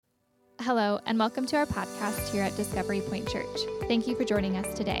Hello, and welcome to our podcast here at Discovery Point Church. Thank you for joining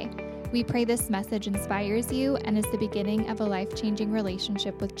us today. We pray this message inspires you and is the beginning of a life-changing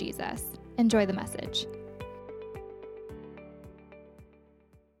relationship with Jesus. Enjoy the message.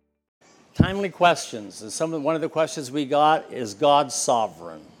 Timely questions. And one of the questions we got is God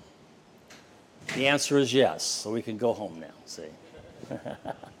sovereign? The answer is yes, so we can go home now, see?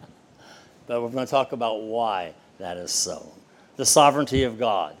 But we're going to talk about why that is so. The sovereignty of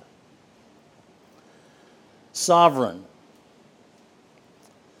God. Sovereign.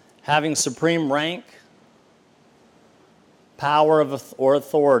 Having supreme rank, power or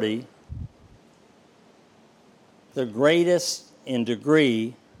authority, the greatest in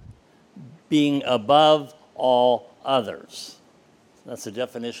degree, being above all others. That's a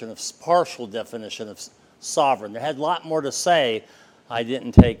partial definition of sovereign. They had a lot more to say. I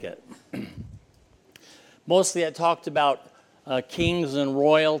didn't take it. Mostly I talked about kings and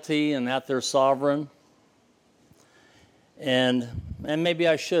royalty and that they're sovereign. And maybe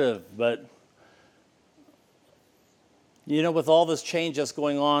I should have, but you know, with all this change that's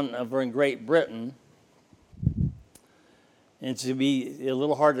going on over in Great Britain, and to be a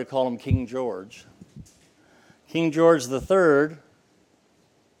little hard to call him King George. King George III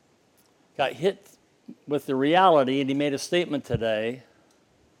got hit with the reality, and he made a statement today.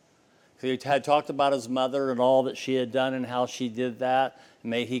 He had talked about his mother and all that she had done and how she did that.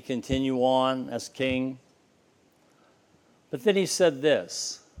 May he continue on as king. But then he said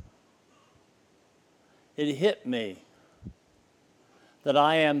this. It hit me that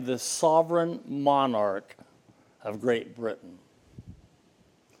I am the sovereign monarch of Great Britain.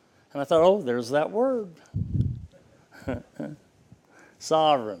 And I thought, oh, there's that word.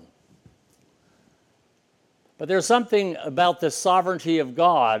 Sovereign. But there's something about the sovereignty of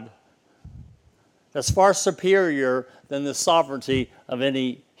God that's far superior than the sovereignty of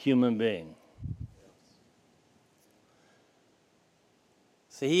any human being.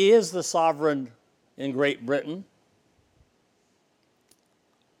 See, he is the sovereign in Great Britain,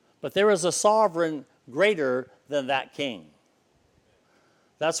 but there is a sovereign greater than that king.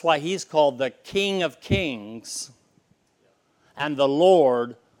 That's why he's called the King of Kings and the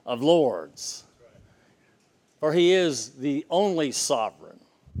Lord of Lords. For he is the only sovereign.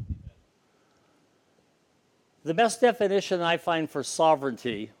 The best definition I find for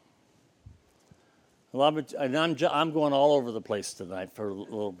sovereignty, and I'm going all over the place tonight for a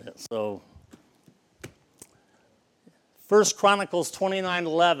little bit. So, 1 Chronicles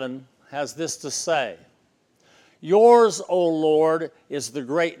 29:11 has this to say: Yours, O Lord, is the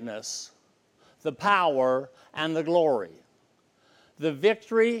greatness, the power, and the glory, the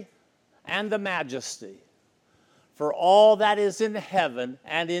victory and the majesty. For all that is in heaven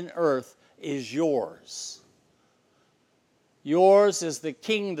and in earth is yours. Yours is the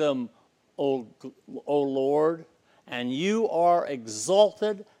kingdom, O Lord, and you are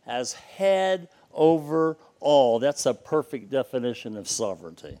exalted as head over all. That's a perfect definition of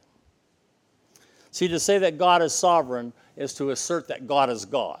sovereignty. See, to say that God is sovereign is to assert that God is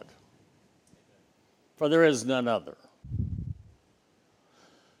God, for there is none other.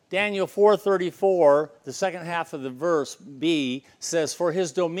 Daniel 4:34, the second half of the verse B, says, For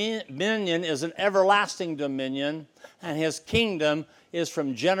his dominion is an everlasting dominion, and his kingdom is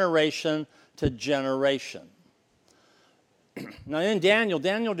from generation to generation. Now in Daniel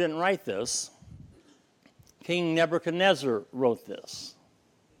didn't write this. King Nebuchadnezzar wrote this.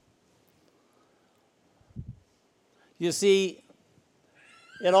 You see,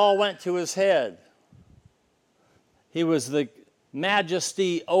 it all went to his head. He was the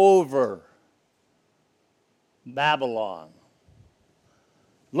majesty over Babylon.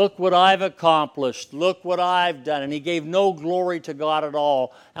 Look what I've accomplished. Look what I've done. And he gave no glory to God at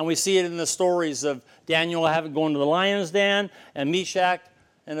all. And we see it in the stories of Daniel going to the lion's den, and Meshach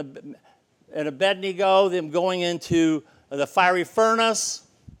and Abednego, them going into the fiery furnace.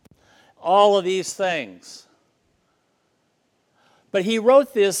 All of these things. But he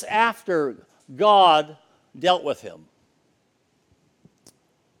wrote this after God dealt with him.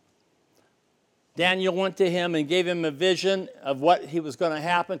 Daniel went to him and gave him a vision of what he was going to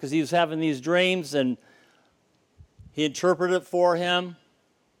happen because he was having these dreams, and he interpreted it for him.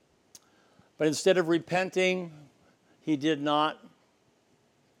 But instead of repenting, he did not.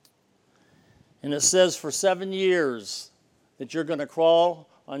 And it says for 7 years that you're going to crawl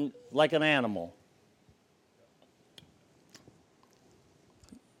on like an animal.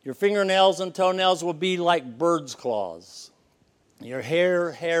 Your fingernails and toenails will be like bird's claws. Your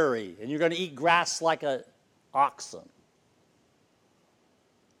hair hairy, and you're going to eat grass like an oxen.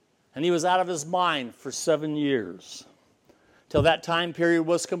 And he was out of his mind for 7 years. till that time period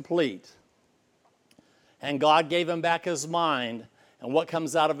was complete. And God gave him back his mind. And what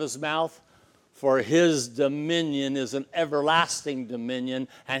comes out of his mouth? For his dominion is an everlasting dominion,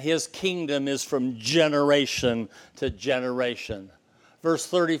 and his kingdom is from generation to generation. Verse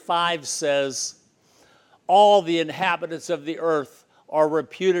 35 says, all the inhabitants of the earth are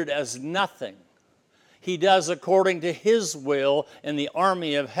reputed as nothing. He does according to his will in the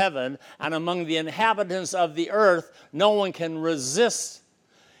army of heaven, and among the inhabitants of the earth, no one can resist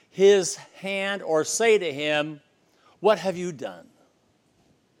his hand or say to him, what have you done?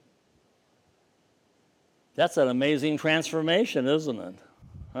 That's an amazing transformation, isn't it?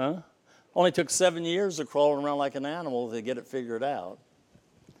 Huh? Only took 7 years of crawling around like an animal to get it figured out.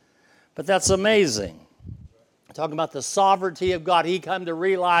 But that's amazing. Talking about the sovereignty of God, he come to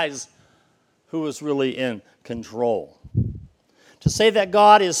realize who was really in control. To say that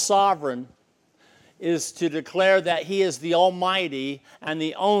God is sovereign is to declare that he is the Almighty and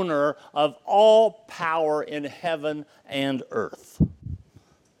the owner of all power in heaven and earth.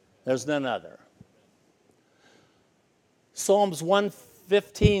 There's none other. Psalms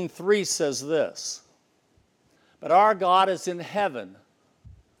 115:3 says this, but our God is in heaven,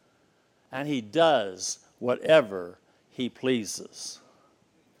 and he does whatever he pleases.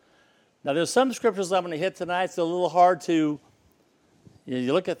 Now, there's some scriptures I'm going to hit tonight. It's a little hard to,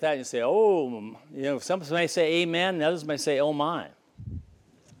 you look at that and you say, oh, some may say amen, and others may say, oh my.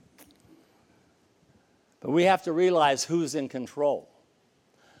 But we have to realize who's in control.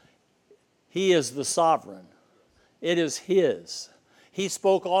 He is the sovereign. It is his. He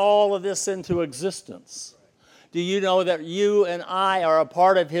spoke all of this into existence. Do you know that you and I are a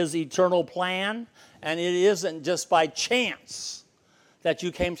part of his eternal plan? And it isn't just by chance that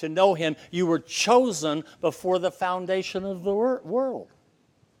you came to know him. You were chosen before the foundation of the world.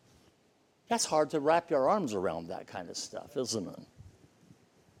 That's hard to wrap your arms around, that kind of stuff, isn't it?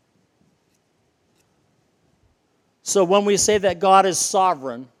 So when we say that God is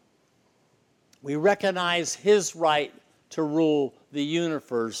sovereign, we recognize his right to rule the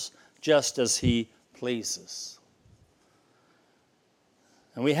universe just as he pleases.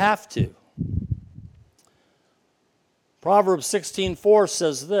 And we have to. Proverbs 16:4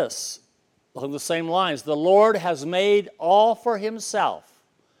 says this, along the same lines, the Lord has made all for himself,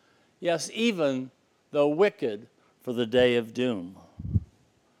 yes, even the wicked for the day of doom.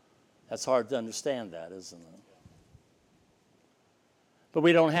 That's hard to understand that, isn't it? But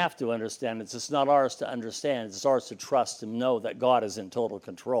we don't have to understand it. It's just not ours to understand. It's ours to trust and know that God is in total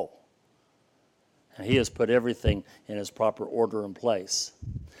control. And he has put everything in his proper order and place.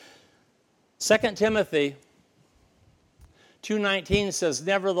 2 Timothy 2:19 says,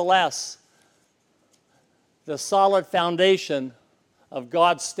 nevertheless, the solid foundation of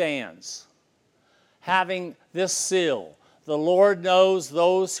God stands, having this seal, the Lord knows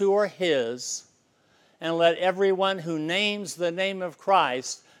those who are his, and let everyone who names the name of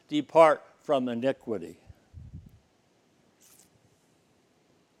Christ depart from iniquity.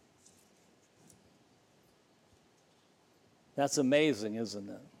 That's amazing, isn't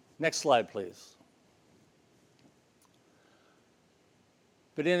it? Next slide, please.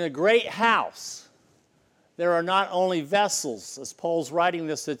 But in a great house, there are not only vessels, as Paul's writing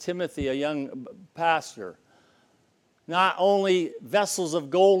this to Timothy, a young pastor, not only vessels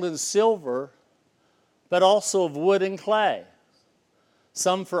of gold and silver, but also of wood and clay,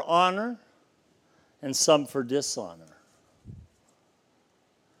 some for honor and some for dishonor.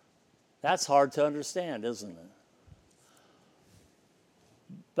 That's hard to understand, isn't it?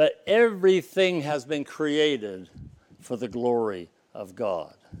 But everything has been created for the glory of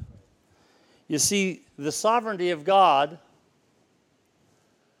God. You see, the sovereignty of God,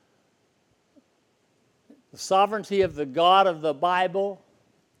 the sovereignty of the God of the Bible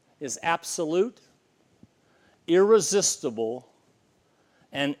is absolute, irresistible,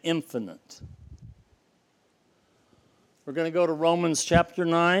 and infinite. We're going to go to Romans chapter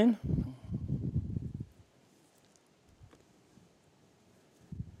 9.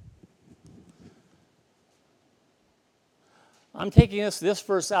 I'm taking this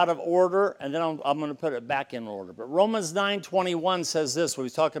verse out of order, and then I'm going to put it back in order. But Romans 9:21 says this, what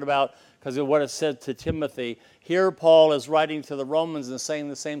he's talking about, because of what it said to Timothy. Here Paul is writing to the Romans and saying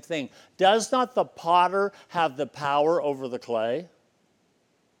the same thing. Does not the potter have the power over the clay?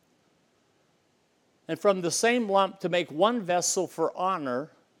 And from the same lump to make one vessel for honor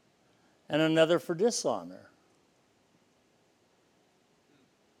and another for dishonor.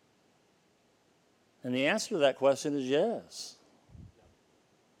 And the answer to that question is yes.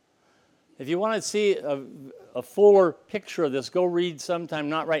 If you want to see a fuller picture of this, go read sometime,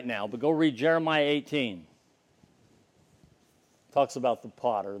 not right now, but go read Jeremiah 18. Talks about the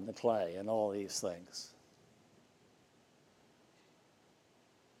potter and the clay and all these things.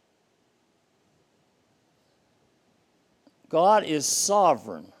 God is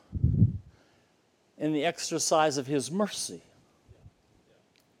sovereign in the exercise of his mercy.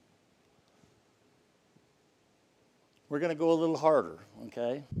 We're going to go a little harder,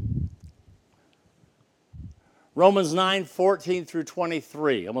 okay? Romans 9:14 through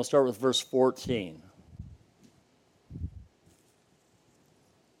 23. I'm going to start with verse 14.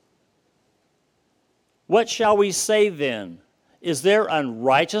 What shall we say then? Is there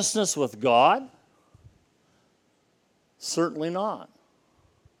unrighteousness with God? Certainly not.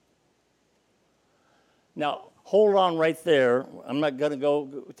 Now, hold on right there. I'm not going to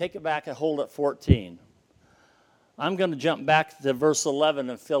go, take it back and hold at 14. I'm going to jump back to verse 11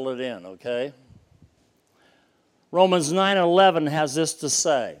 and fill it in, okay? Romans 9:11 has this to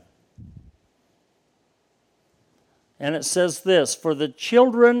say. And it says this, for the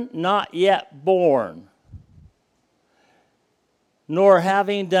children not yet born, nor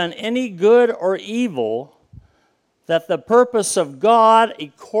having done any good or evil, that the purpose of God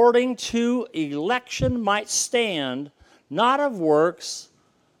according to election might stand, not of works,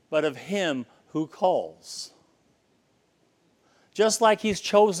 but of him who calls. Just like he's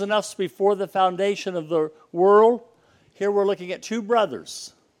chosen us before the foundation of the world, here we're looking at two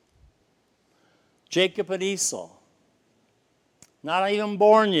brothers, Jacob and Esau, not even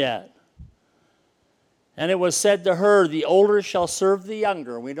born yet. And it was said to her, the older shall serve the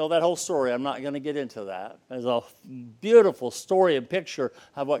younger. We know that whole story. I'm not going to get into that. There's a beautiful story and picture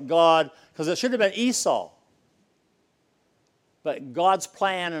of what God, because it should have been Esau. But God's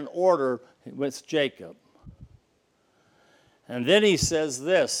plan and order with Jacob. And then he says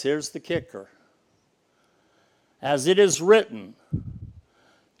this, here's the kicker. As it is written,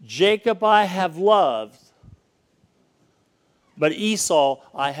 Jacob I have loved, but Esau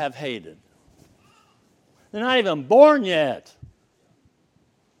I have hated. They're not even born yet.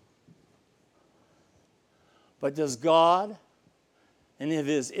 But does God, in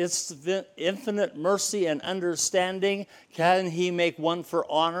his infinite mercy and understanding, can he make one for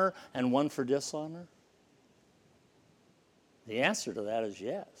honor and one for dishonor? The answer to that is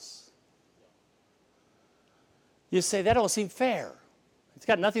yes. You say, that don't seem fair. It's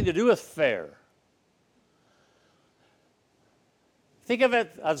got nothing to do with fair. Think of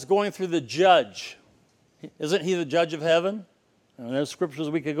it as going through the judge. Isn't he the judge of heaven? And there's scriptures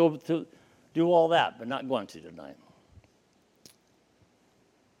we could go to do all that, but not going to tonight.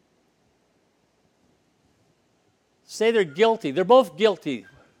 Say they're guilty. They're both guilty.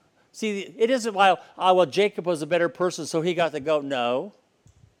 See, it isn't why, well, Jacob was a better person, so he got to go. No.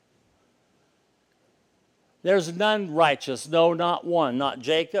 There's none righteous. No, not one. Not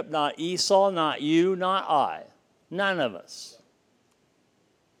Jacob, not Esau, not you, not I. None of us.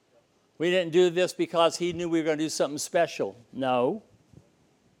 We didn't do this because he knew we were going to do something special. No.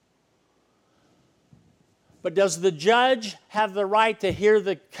 But does the judge have the right to hear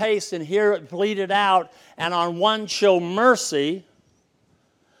the case and hear it pleaded out, and on one show mercy,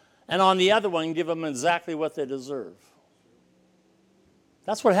 and on the other one give them exactly what they deserve?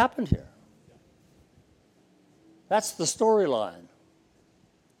 That's what happened here. That's the storyline.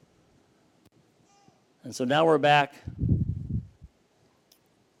 And so now we're back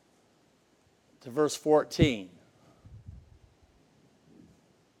to verse 14.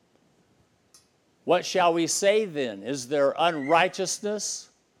 What shall we say then? Is there unrighteousness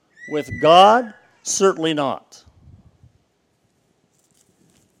with God? Certainly not.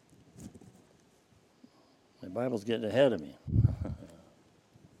 My Bible's getting ahead of me.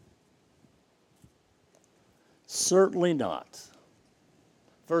 Certainly not.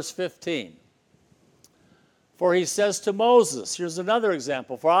 Verse 15. For he says to Moses, here's another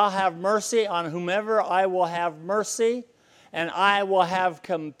example, for I'll have mercy on whomever I will have mercy, and I will have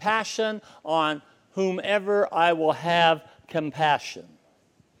compassion on whomever I will have compassion.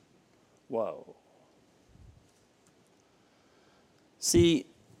 Whoa. See,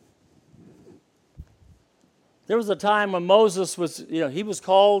 there was a time when Moses was, he was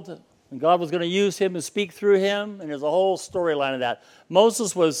called, and God was going to use him and speak through him, and there's a whole storyline of that.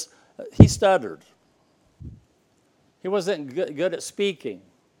 Moses he stuttered. He wasn't good at speaking.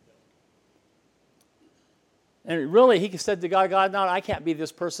 And really, he said to God, no, I can't be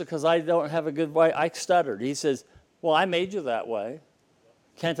this person because I don't have a good way. I stuttered. He says, well, I made you that way.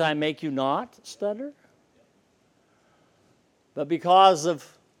 Can't I make you not stutter? But because of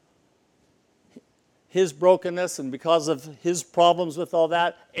his brokenness and because of his problems with all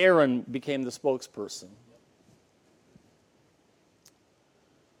that, Aaron became the spokesperson.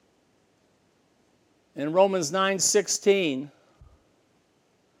 In Romans 9:16,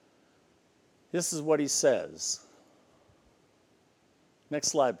 This is what he says. Next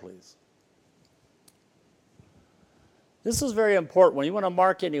slide, please. This is very important. When you want to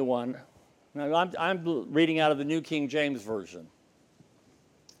mark anyone, now I'm reading out of the New King James Version.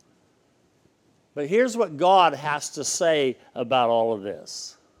 But here's what God has to say about all of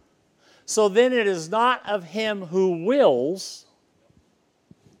this. So then it is not of him who wills.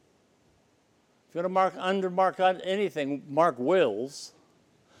 If you want to mark anything, mark wills.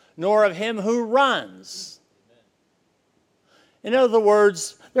 Nor of him who runs. In other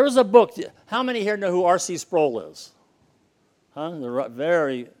words, there was a book. How many here know who R.C. Sproul is? Huh? They're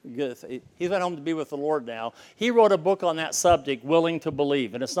very good. He's went home to be with the Lord now. He wrote a book on that subject, Willing to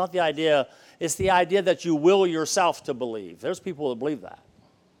Believe. And it's not the idea, it's the idea that you will yourself to believe. There's people that believe that.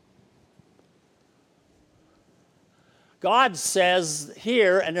 God says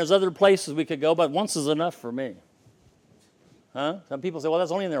here, and there's other places we could go, but once is enough for me. Huh? Some people say, well,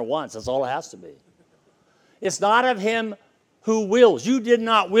 that's only in there once. That's all it has to be. It's not of him who wills. You did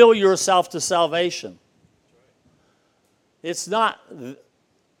not will yourself to salvation. It's not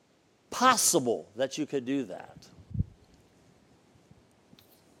possible that you could do that.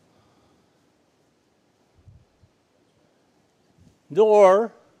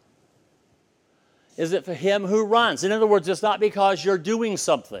 Nor is it for him who runs. In other words, it's not because you're doing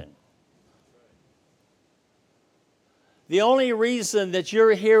something. The only reason that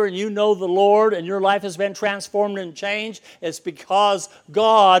you're here and you know the Lord and your life has been transformed and changed is because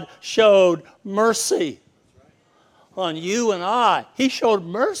God showed mercy on you and I. He showed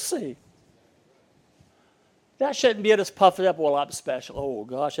mercy. That shouldn't get us puffed up. Well, I'm special. Oh,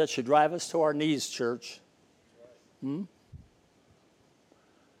 gosh, that should drive us to our knees, church. None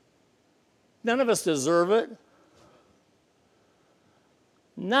of us deserve it.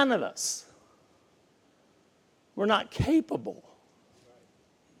 None of us. We're not capable.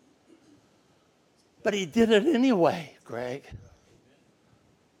 But he did it anyway, Greg.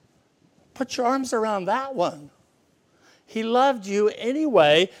 Put your arms around that one. He loved you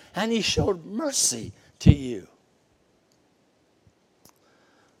anyway, and he showed mercy to you.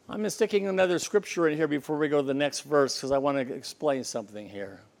 I'm sticking another scripture in here before we go to the next verse because I want to explain something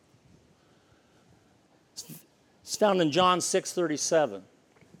here. It's found in John 6:37.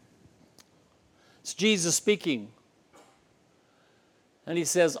 It's Jesus speaking. And he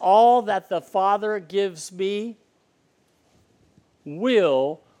says, all that the Father gives me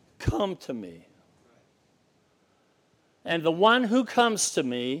will come to me. And the one who comes to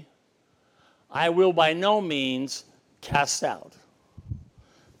me, I will by no means cast out.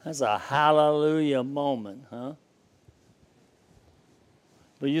 That's a hallelujah moment, huh?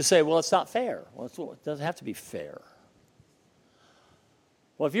 But you say, well, it's not fair. Well, it doesn't have to be fair.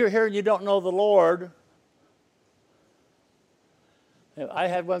 Well, if you're here and you don't know the Lord, I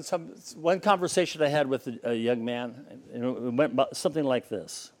had one conversation I had with a young man, and it went something like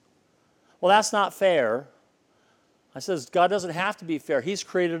this. Well, that's not fair. I says, God doesn't have to be fair. He's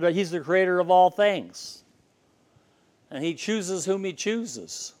the creator of all things. And he chooses whom he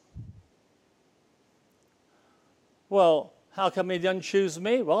chooses. Well, how come he doesn't choose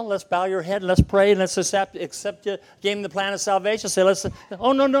me? Well, let's bow your head and let's pray and let's accept you, gave him the plan of salvation. Say,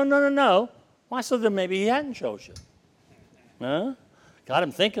 no. Why, so then maybe he hadn't chosen you. Huh? Got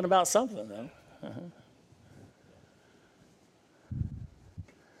him thinking about something, though. Uh-huh.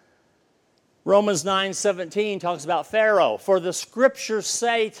 Romans 9:17 talks about Pharaoh. For the scriptures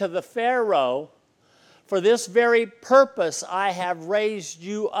say to the Pharaoh, for this very purpose I have raised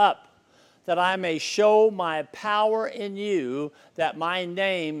you up, that I may show my power in you, that my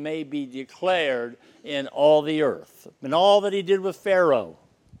name may be declared in all the earth. And all that he did with Pharaoh,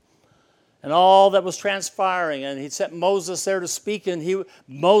 and all that was transpiring, and he sent Moses there to speak, and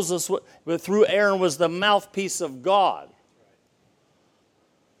Moses, through Aaron, was the mouthpiece of God.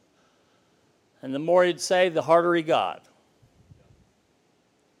 And the more he'd say, the harder he got.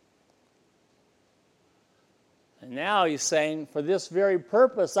 And now he's saying, for this very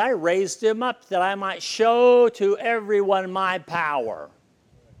purpose, I raised him up that I might show to everyone my power.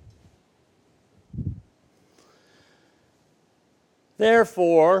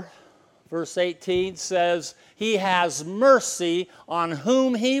 Therefore, verse 18 says, he has mercy on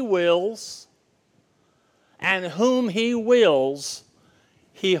whom he wills, and whom he wills,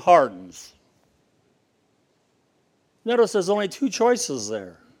 he hardens. Notice there's only two choices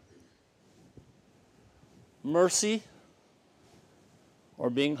there. Mercy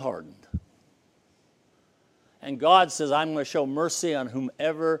or being hardened. And God says, I'm going to show mercy on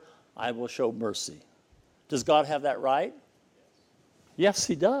whomever I will show mercy. Does God have that right? Yes,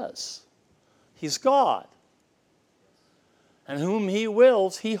 he does. He's God. And whom he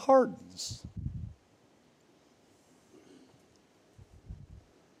wills, he hardens.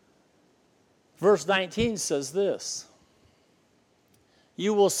 Verse 19 says this.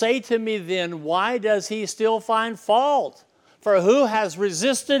 You will say to me then, why does he still find fault? For who has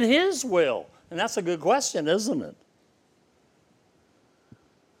resisted his will? And that's a good question, isn't it?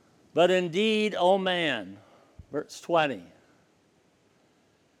 But indeed, O man, verse 20,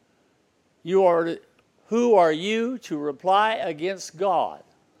 who are you to reply against God?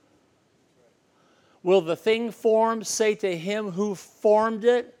 Will the thing formed say to him who formed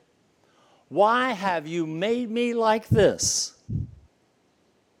it, why have you made me like this?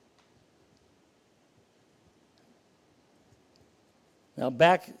 Now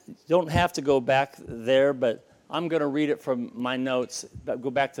don't have to go back there, but I'm going to read it from my notes. Go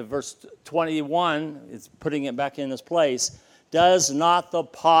back to verse 21. It's putting it back in its place. Does not the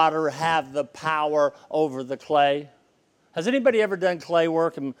potter have the power over the clay? Has anybody ever done clay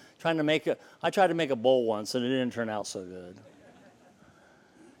work? I tried to make a bowl once, and it didn't turn out so good.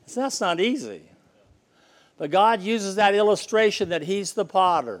 That's not easy. But God uses that illustration that he's the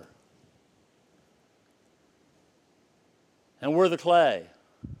potter. And we're the clay.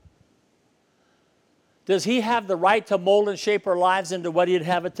 Does he have the right to mold and shape our lives into what he'd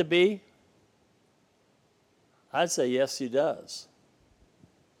have it to be? I'd say yes, he does.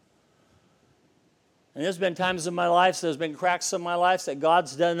 And there's been times in my life, there's been cracks in my life that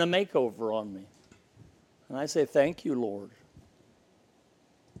God's done a makeover on me. And I say, thank you, Lord.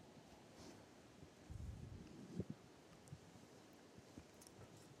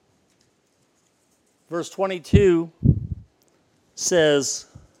 Verse 22 says,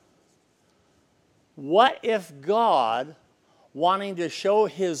 what if God, wanting to show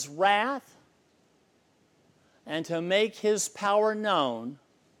his wrath and to make his power known,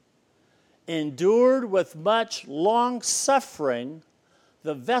 endured with much long suffering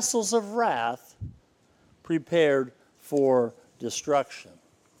the vessels of wrath prepared for destruction?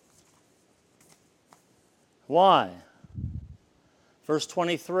 Why? Verse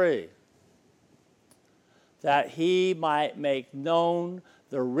 23. That he might make known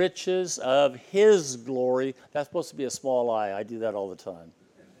the riches of his glory. That's supposed to be a small I. I do that all the time.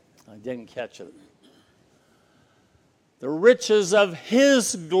 I didn't catch it. The riches of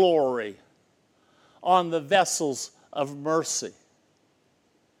his glory on the vessels of mercy,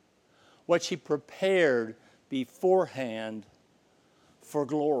 which he prepared beforehand for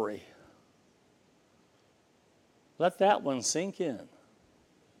glory. Let that one sink in.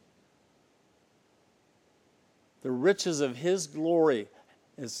 The riches of his glory,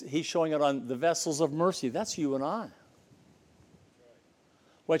 he's showing it on the vessels of mercy. That's you and I.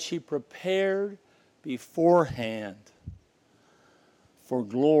 Which he prepared beforehand for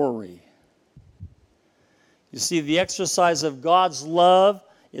glory. You see, the exercise of God's love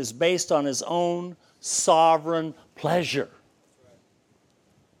is based on his own sovereign pleasure.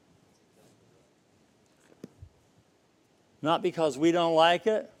 Not because we don't like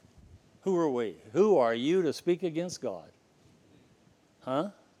it. Who are we? Who are you to speak against God? Huh?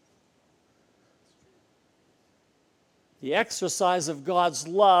 The exercise of God's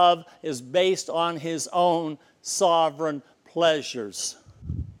love is based on his own sovereign pleasures.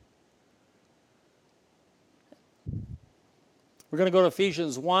 We're going to go to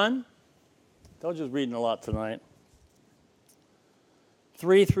Ephesians 1. Told you I was reading a lot tonight.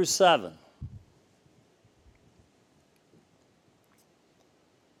 3 through 7.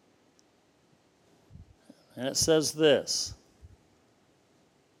 And it says this.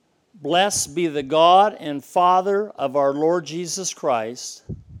 Blessed be the God and Father of our Lord Jesus Christ,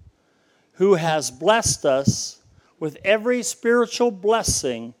 who has blessed us with every spiritual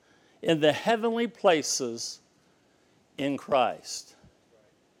blessing in the heavenly places in Christ.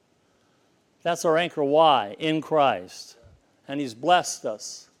 That's our anchor. Why? In Christ. And he's blessed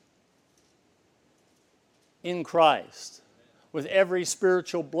us in Christ with every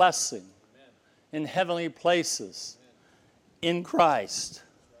spiritual blessing in heavenly places in Christ.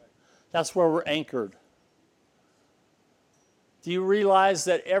 That's where we're anchored. Do you realize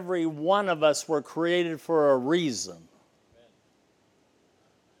that every one of us were created for a reason?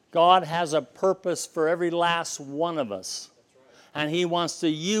 God has a purpose for every last one of us. And he wants to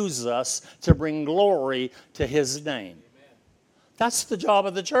use us to bring glory to his name. That's the job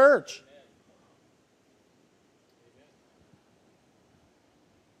of the church.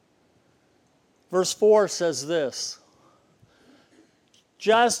 Verse 4 says this.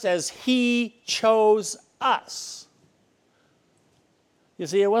 Just as he chose us. You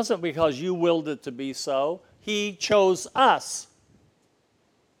see, it wasn't because you willed it to be so. He chose us.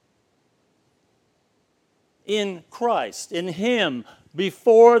 In Christ, in him,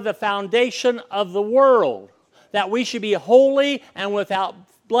 before the foundation of the world, that we should be holy and without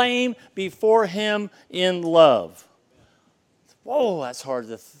blame before him in love. Whoa, that's hard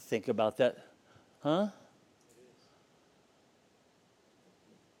to think about that. Huh?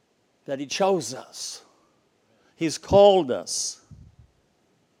 That he chose us. He's called us.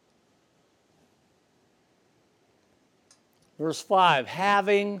 Verse 5,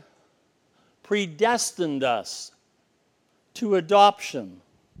 having predestined us to adoption.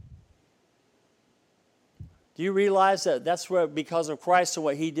 Do you realize that that's where, because of Christ and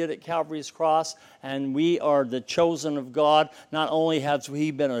what he did at Calvary's cross, and we are the chosen of God, not only has he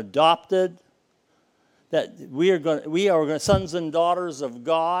been adopted, that we are sons and daughters of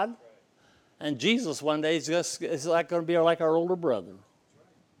God, and Jesus one day is like going to be like our older brother.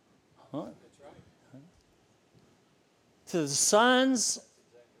 Huh? To the sons,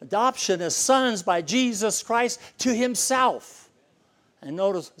 adoption as sons by Jesus Christ to himself. And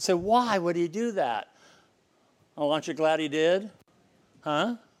notice, say, why would he do that? Oh, aren't you glad he did?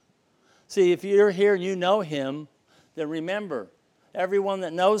 Huh? See, if you're here and you know him, then remember, everyone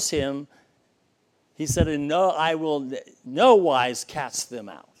that knows him, he said, I will no wise cast them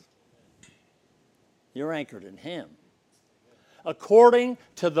out. You're anchored in him. According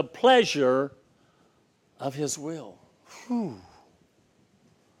to the pleasure of his will. Whew.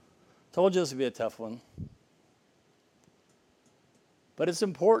 Told you this would be a tough one. But it's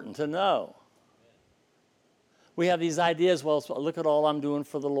important to know. We have these ideas, well, look at all I'm doing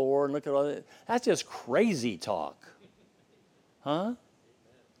for the Lord, and look at all that. That's just crazy talk. Huh?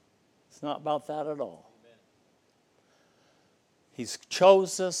 It's not about that at all. He's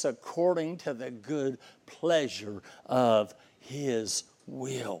chose us according to the good pleasure of his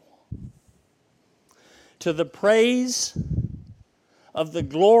will. To the praise of the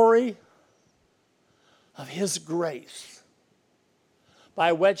glory of his grace,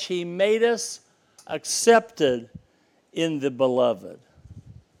 by which he made us accepted in the beloved.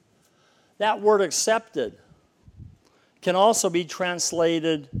 That word accepted can also be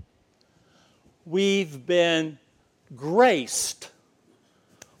translated, we've been graced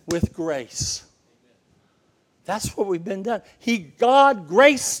with grace. That's what we've been done. God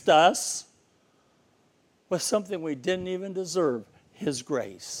graced us with something we didn't even deserve, his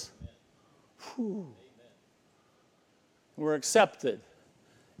grace. Whew. We're accepted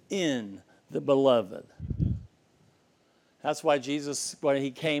in the beloved. That's why Jesus, when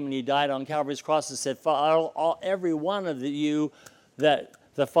he came and he died on Calvary's cross, and said, every one of you that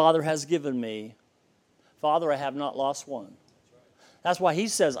the Father has given me, Father, I have not lost one. That's why he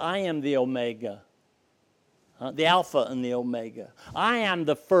says, I am the Omega, the Alpha and the Omega. I am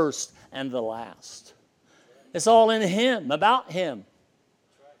the first and the last. It's all in him, about him.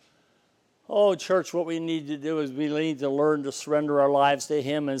 Oh, church, what we need to do is we need to learn to surrender our lives to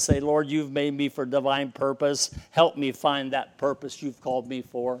him and say, Lord, you've made me for divine purpose. Help me find that purpose you've called me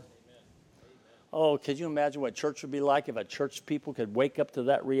for. Amen. Oh, could you imagine what church would be like if a church people could wake up to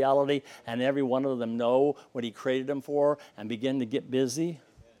that reality and every one of them know what he created them for and begin to get busy?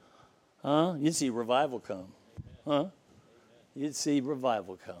 Huh? You'd see revival come. Huh? You'd see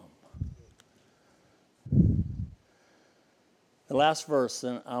revival come. The last verse,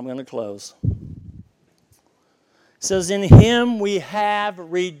 and I'm going to close. It says, in him we have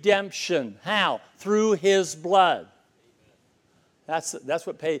redemption. How? Through his blood. That's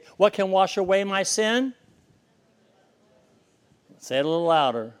what paid. What can wash away my sin? Say it a little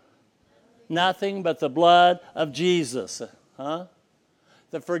louder. Nothing but the blood of Jesus. Huh?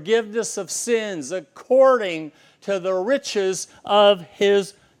 The forgiveness of sins according to the riches of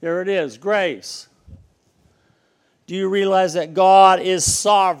his, there it is, grace. Do you realize that God is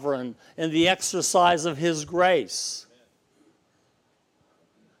sovereign in the exercise of his grace?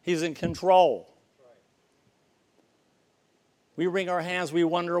 He's in control. We wring our hands, we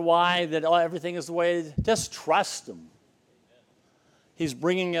wonder why, that everything is the way it is. Just trust him. He's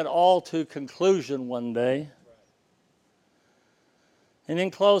bringing it all to conclusion one day. And in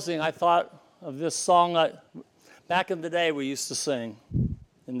closing, I thought of this song back in the day we used to sing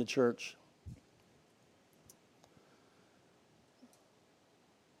in the church.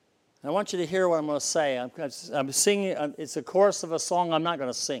 I want you to hear what I'm going to say. I'm singing. It's a chorus of a song. I'm not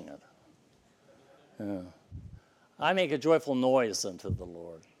going to sing it. Yeah. I make a joyful noise unto the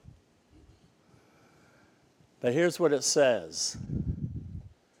Lord. But here's what it says.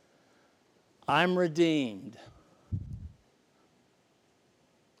 I'm redeemed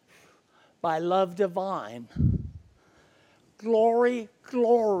by love divine. Glory,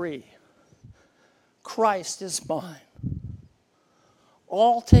 glory. Christ is mine.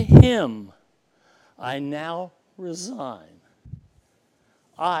 All to him I now resign.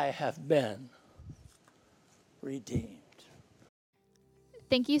 I have been redeemed.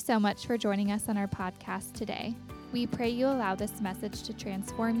 Thank you so much for joining us on our podcast today. We pray you allow this message to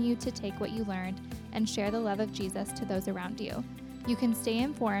transform you to take what you learned and share the love of Jesus to those around you. You can stay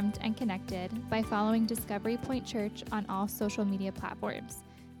informed and connected by following Discovery Point Church on all social media platforms.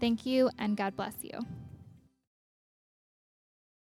 Thank you, and God bless you.